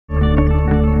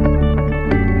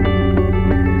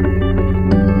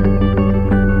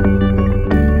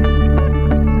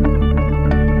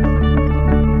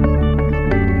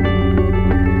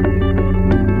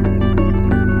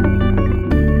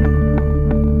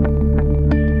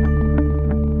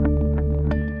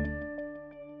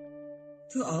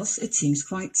us, it seems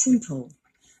quite simple.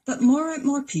 But more and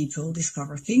more people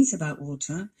discover things about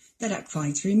water that are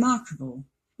quite remarkable.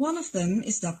 One of them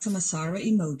is Dr. Masaru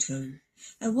Emoto,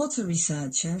 a water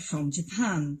researcher from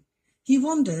Japan. He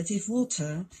wondered if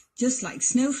water, just like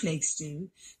snowflakes do,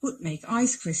 would make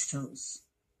ice crystals.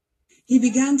 He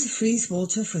began to freeze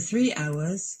water for 3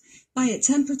 hours by a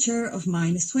temperature of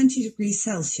minus 20 degrees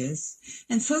Celsius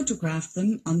and photographed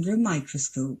them under a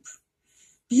microscope.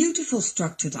 Beautiful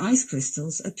structured ice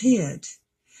crystals appeared,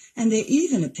 and they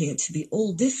even appeared to be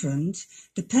all different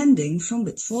depending from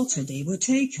which water they were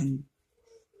taken.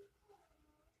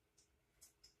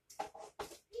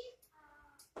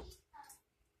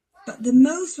 But the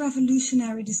most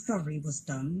revolutionary discovery was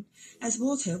done as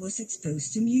water was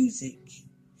exposed to music.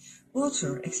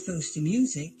 Water exposed to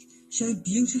music showed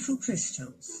beautiful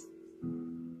crystals.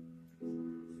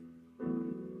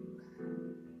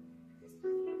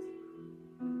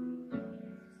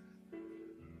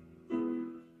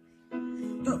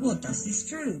 But what does this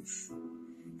prove?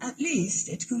 At least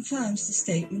it confirms the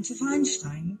statement of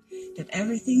Einstein that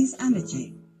everything is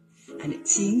energy, and it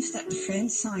seems that the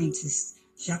French scientist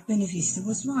Jacques Benveniste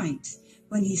was right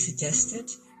when he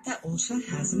suggested that water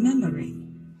has a memory.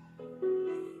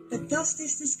 But does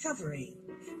this discovery,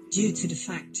 due to the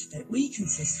fact that we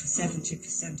consist for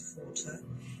 70% of water,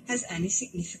 has any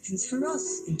significance for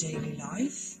us in daily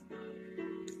life?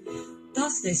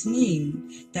 Does this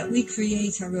mean that we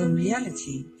create our own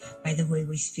reality by the way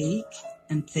we speak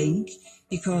and think,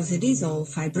 because it is all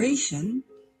vibration?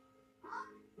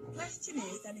 The question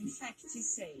is that in fact you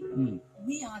say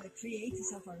we are the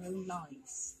creators of our own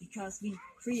lives because we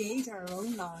create our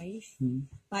own life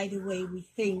by the way we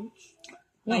think,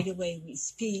 by the way we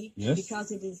speak,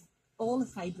 because it is all a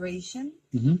vibration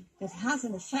that has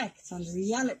an effect on the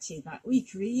reality that we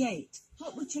create.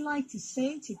 What would you like to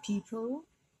say to people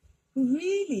who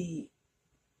really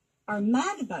are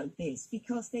mad about this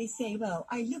because they say, well,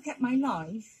 I look at my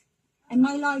life and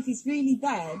my life is really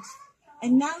bad,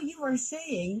 and now you are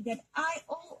saying that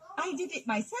I did it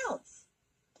myself.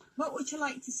 What would you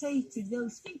like to say to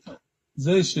those people?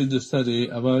 They should study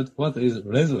about what is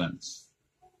resonance.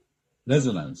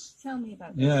 Resonance. Tell me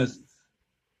about that. Yes.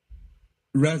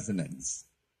 Resonance.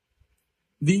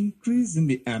 The increase in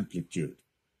the amplitude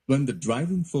when the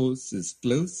driving force is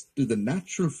close to the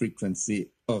natural frequency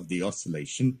of the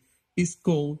oscillation is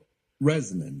called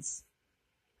resonance.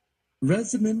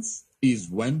 Resonance is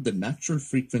when the natural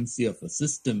frequency of a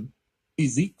system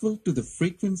is equal to the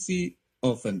frequency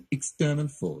of an external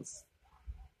force.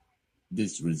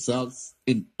 This results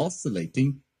in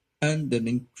oscillating and an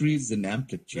increase in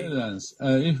amplitude. Resonance.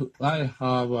 If I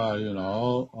have,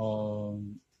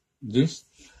 this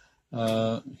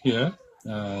here,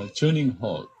 tuning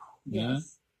hole. Yeah.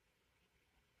 Yes.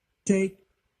 Take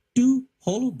two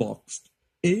hollow boxed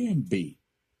A and B.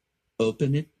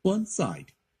 Open it one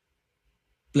side.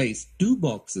 Place two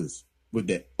boxes with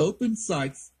their open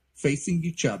sides facing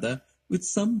each other with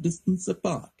some distance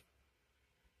apart.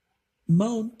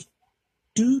 Mount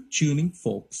two tuning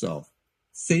forks of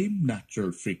same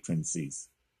natural frequencies,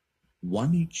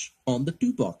 one each on the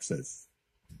two boxes.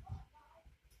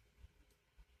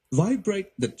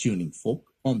 Vibrate the tuning fork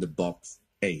on the box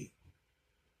A.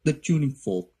 The tuning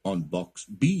fork on box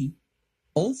B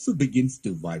also begins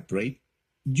to vibrate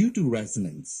due to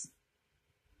resonance.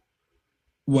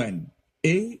 When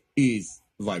A is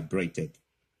vibrated,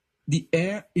 the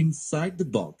air inside the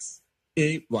box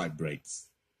A vibrates,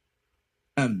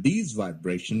 and these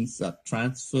vibrations are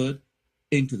transferred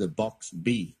into the box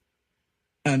B,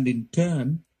 and in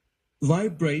turn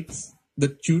vibrates the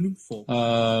tuning fork.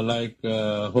 Like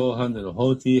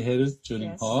 440 Hertz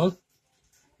tuning fork.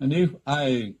 And if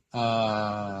I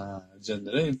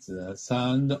generate the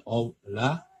sound of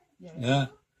La,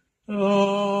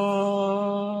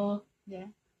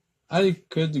 I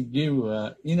could give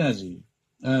energy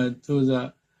to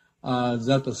the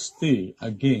that stay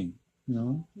again,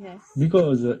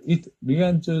 because it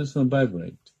began to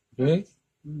vibrate. Okay.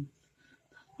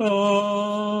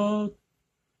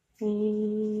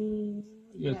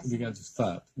 It began to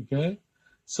start. Okay.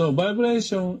 So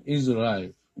vibration is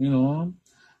life,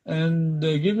 and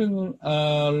giving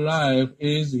life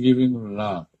is giving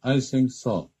love. I think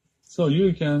so. So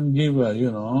you can give, a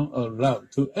love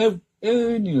to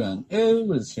anyone,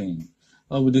 everything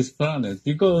of this planet,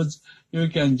 because you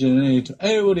can generate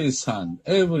every sound,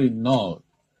 every note.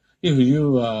 If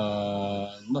you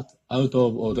are not out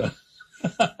of order,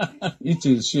 it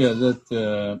is sure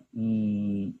that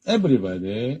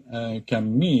everybody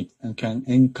can meet and can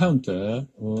encounter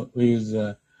with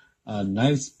a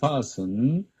nice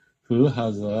person who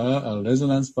has a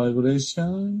resonance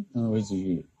vibration with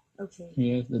you. Okay.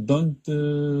 Yes, don't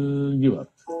give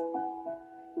up.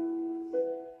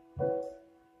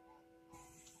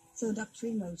 So, Dr.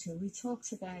 Emoto, we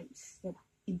talked about that,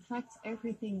 in fact,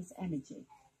 everything is energy.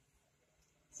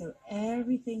 So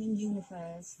everything in the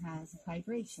universe has a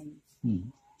vibration,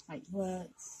 like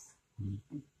words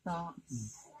and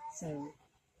thoughts. So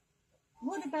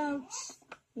what about,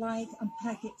 like, a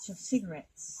package of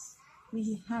cigarettes?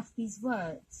 We have these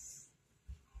words,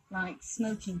 like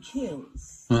smoking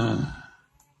kills.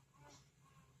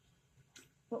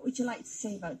 What would you like to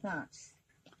say about that?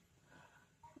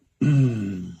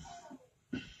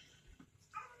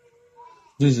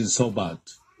 This is so bad,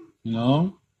 you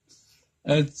know.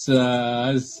 It's,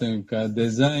 I think,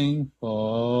 designed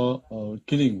for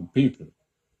killing people.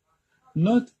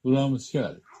 Not from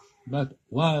cigarette, but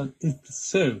what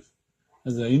itself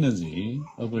as the energy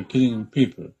of killing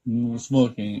people.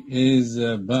 Smoking is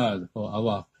bad for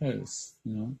our health,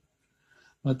 you know.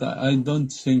 But I don't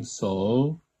think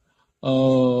so.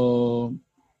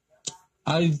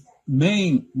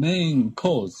 Main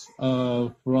cause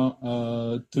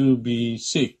from to be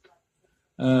sick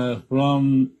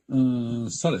from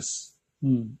stress,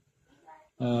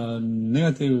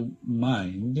 negative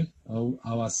mind of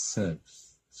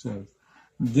ourselves. So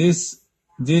these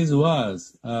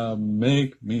words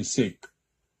make me sick.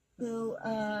 So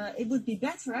it would be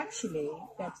better actually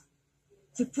that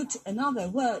to put another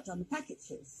word on the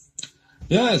packages.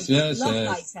 Yes, like, yes, love yes.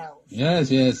 thyself. Yes.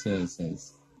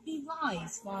 Be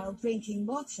wise while drinking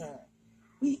water.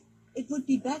 It would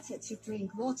be better to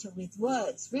drink water with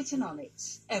words written on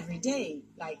it every day,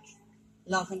 like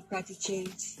love and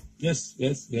gratitude. Yes.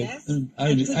 Yes?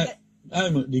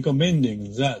 I'm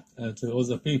recommending that to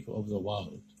other people of the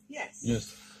world.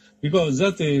 Yes. Because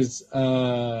that is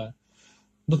not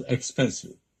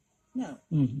expensive. No.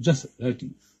 Just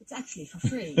writing. It's actually for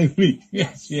free. Free.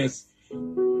 Yes.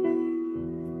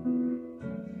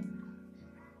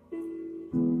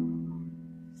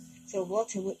 So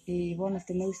water would be one of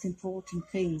the most important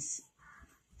things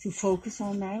to focus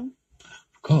on now?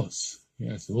 Of course.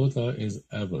 Yes, water is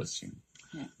everything.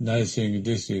 Yeah. And I think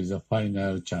this is the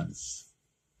final chance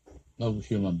of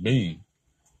human being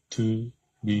to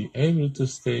be able to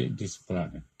stay this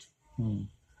planet.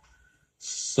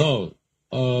 So,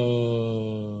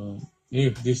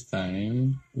 if this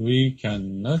time we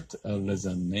cannot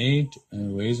resonate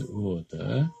with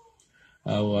water,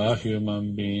 our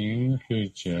human being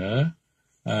future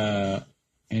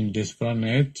in this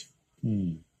planet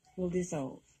will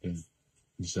dissolve.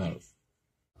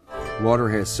 Water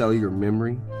has cellular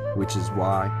memory, which is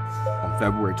why on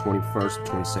February 21st,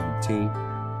 2017,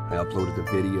 I uploaded a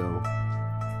video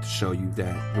to show you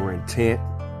that your intent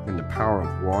and the power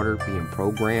of water being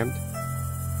programmed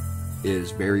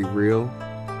is very real.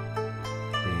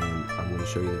 And I'm going to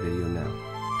show you the video now.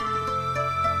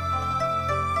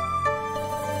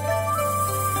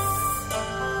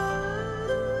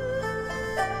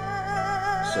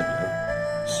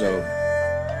 So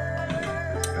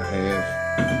I have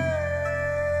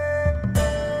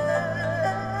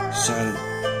decided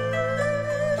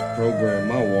to program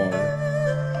my water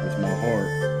with my heart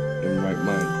and write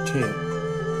my intent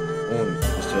on it.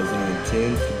 It says, I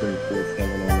intend to bring forth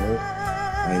heaven on earth.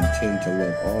 I intend to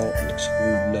love all and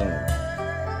exclude none.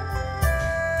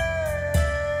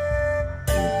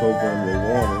 And you program your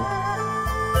water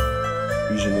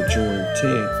using the your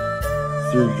intent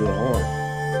through your heart.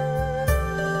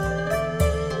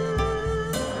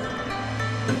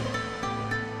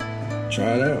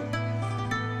 Try it out.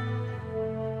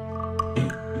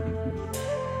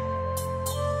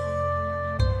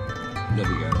 Love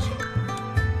you guys.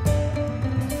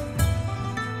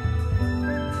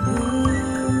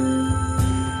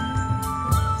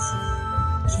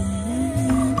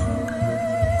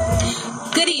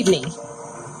 Good evening.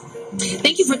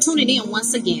 Thank you for tuning in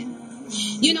once again.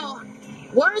 You know,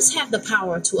 words have the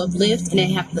power to uplift and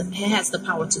it has the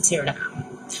power to tear down.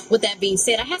 With that being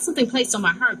said, I had something placed on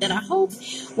my heart that I hope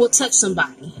will touch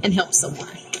somebody and help someone.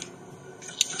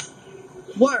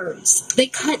 Words, they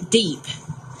cut deep.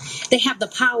 They have the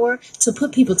power to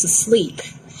put people to sleep.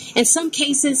 In some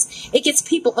cases, it gets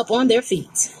people up on their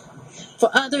feet. For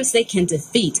others, they can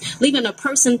defeat, leaving a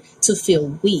person to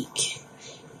feel weak.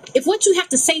 If what you have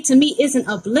to say to me isn't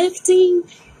uplifting,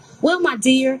 well, my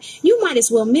dear, you might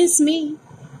as well miss me.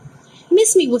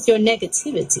 Miss me with your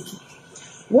negativity.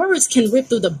 Words can rip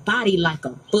through the body like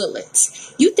a bullet.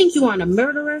 You think you aren't a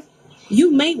murderer?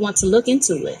 You may want to look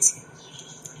into it.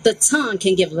 The tongue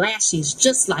can give lashings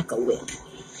just like a whip.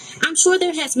 I'm sure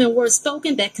there has been words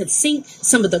spoken that could sink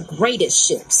some of the greatest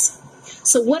ships.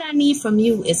 So what I need from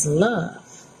you is love.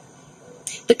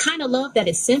 The kind of love that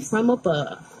is sent from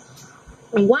above.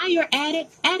 And while you're at it,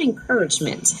 add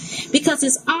encouragement, because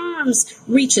his arms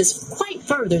reaches quite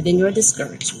further than your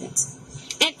discouragement.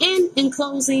 And in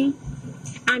closing,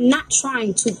 I'm not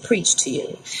trying to preach to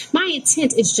you. My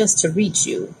intent is just to reach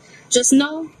you. Just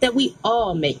know that we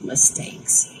all make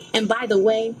mistakes. And by the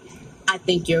way, I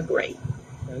think you're great.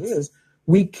 That is,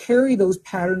 we carry those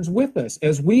patterns with us.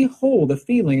 As we hold a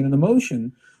feeling and an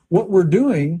emotion, what we're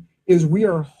doing is we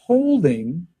are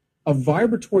holding a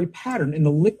vibratory pattern in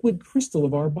the liquid crystal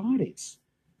of our bodies.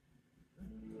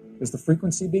 As the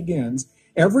frequency begins,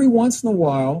 every once in a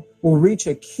while, we'll reach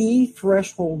a key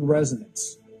threshold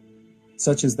resonance,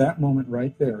 such as that moment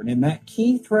right there. And in that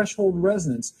key threshold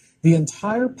resonance, the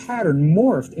entire pattern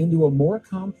morphed into a more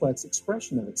complex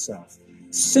expression of itself,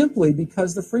 simply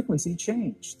because the frequency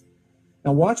changed.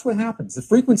 Now watch what happens. The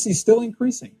frequency is still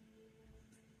increasing.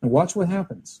 And watch what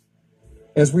happens.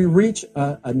 As we reach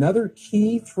another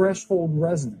key threshold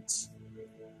resonance,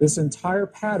 this entire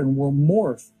pattern will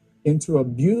morph into a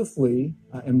beautifully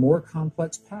and more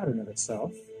complex pattern of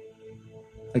itself.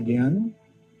 Again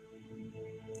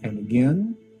and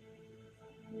again.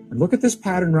 And look at this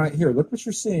pattern right here. Look what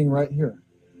you're seeing right here.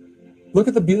 Look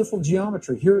at the beautiful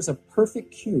geometry. Here is a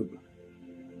perfect cube.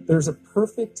 There's a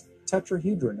perfect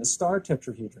tetrahedron, a star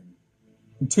tetrahedron.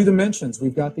 In 2 dimensions,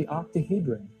 we've got the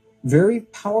octahedron. Very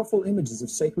powerful images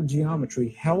of sacred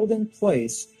geometry held in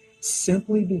place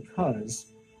simply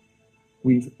because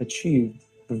we've achieved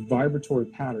the vibratory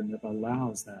pattern that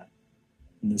allows that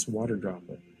in this water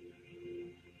droplet.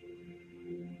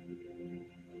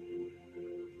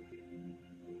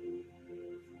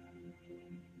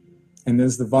 And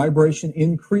as the vibration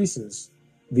increases,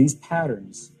 these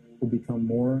patterns will become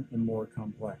more and more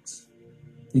complex.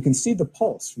 You can see the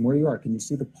pulse from where you are. Can you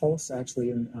see the pulse actually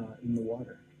in the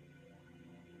water?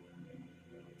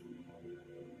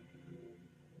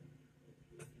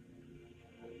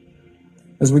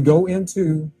 As we go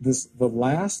into the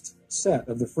last set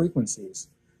of the frequencies,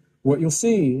 what you'll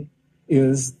see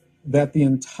is that the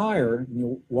entire,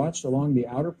 you'll watch along the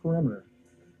outer perimeter,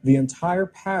 the entire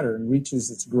pattern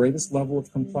reaches its greatest level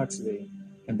of complexity,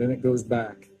 and then it goes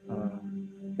back.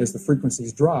 As the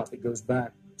frequencies drop, it goes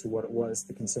back to what it was,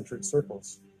 the concentric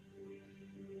circles,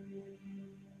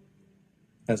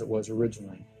 as it was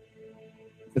originally.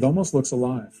 It almost looks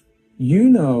alive. You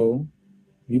know,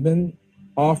 you've been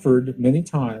offered many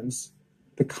times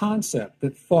the concept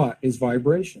that thought is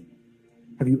vibration.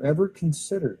 Have you ever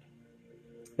considered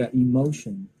that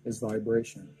emotion is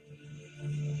vibration?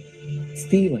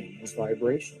 Feeling is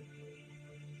vibration.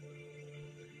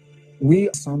 We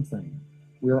are something.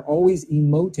 We are always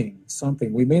emoting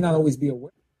something. We may not always be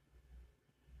aware.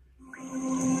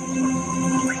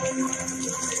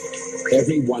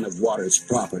 Every one of water's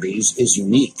properties is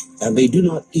unique, and they do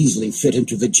not easily fit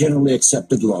into the generally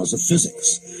accepted laws of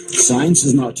physics. Science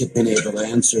has not yet been able to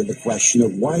answer the question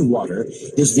of why water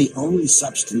is the only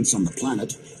substance on the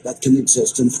planet that can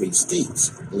exist in 3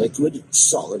 states: liquid,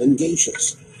 solid, and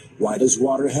gaseous. Why does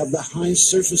water have the highest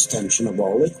surface tension of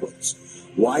all liquids?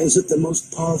 Why is it the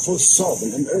most powerful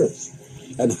solvent on Earth?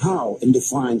 And how, in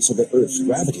defiance of the Earth's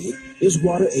gravity, is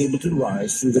water able to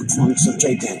rise through the trunks of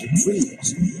gigantic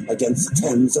trees against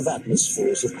tens of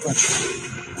atmospheres of pressure?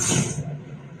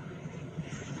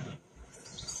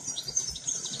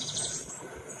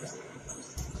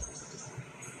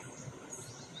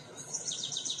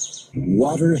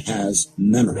 Water has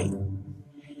memory.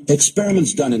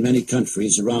 Experiments done in many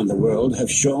countries around the world have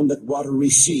shown that water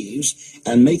receives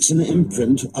and makes an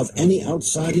imprint of any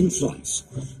outside influence,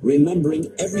 remembering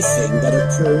everything that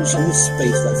occurs in the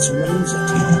space that surrounds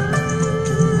it.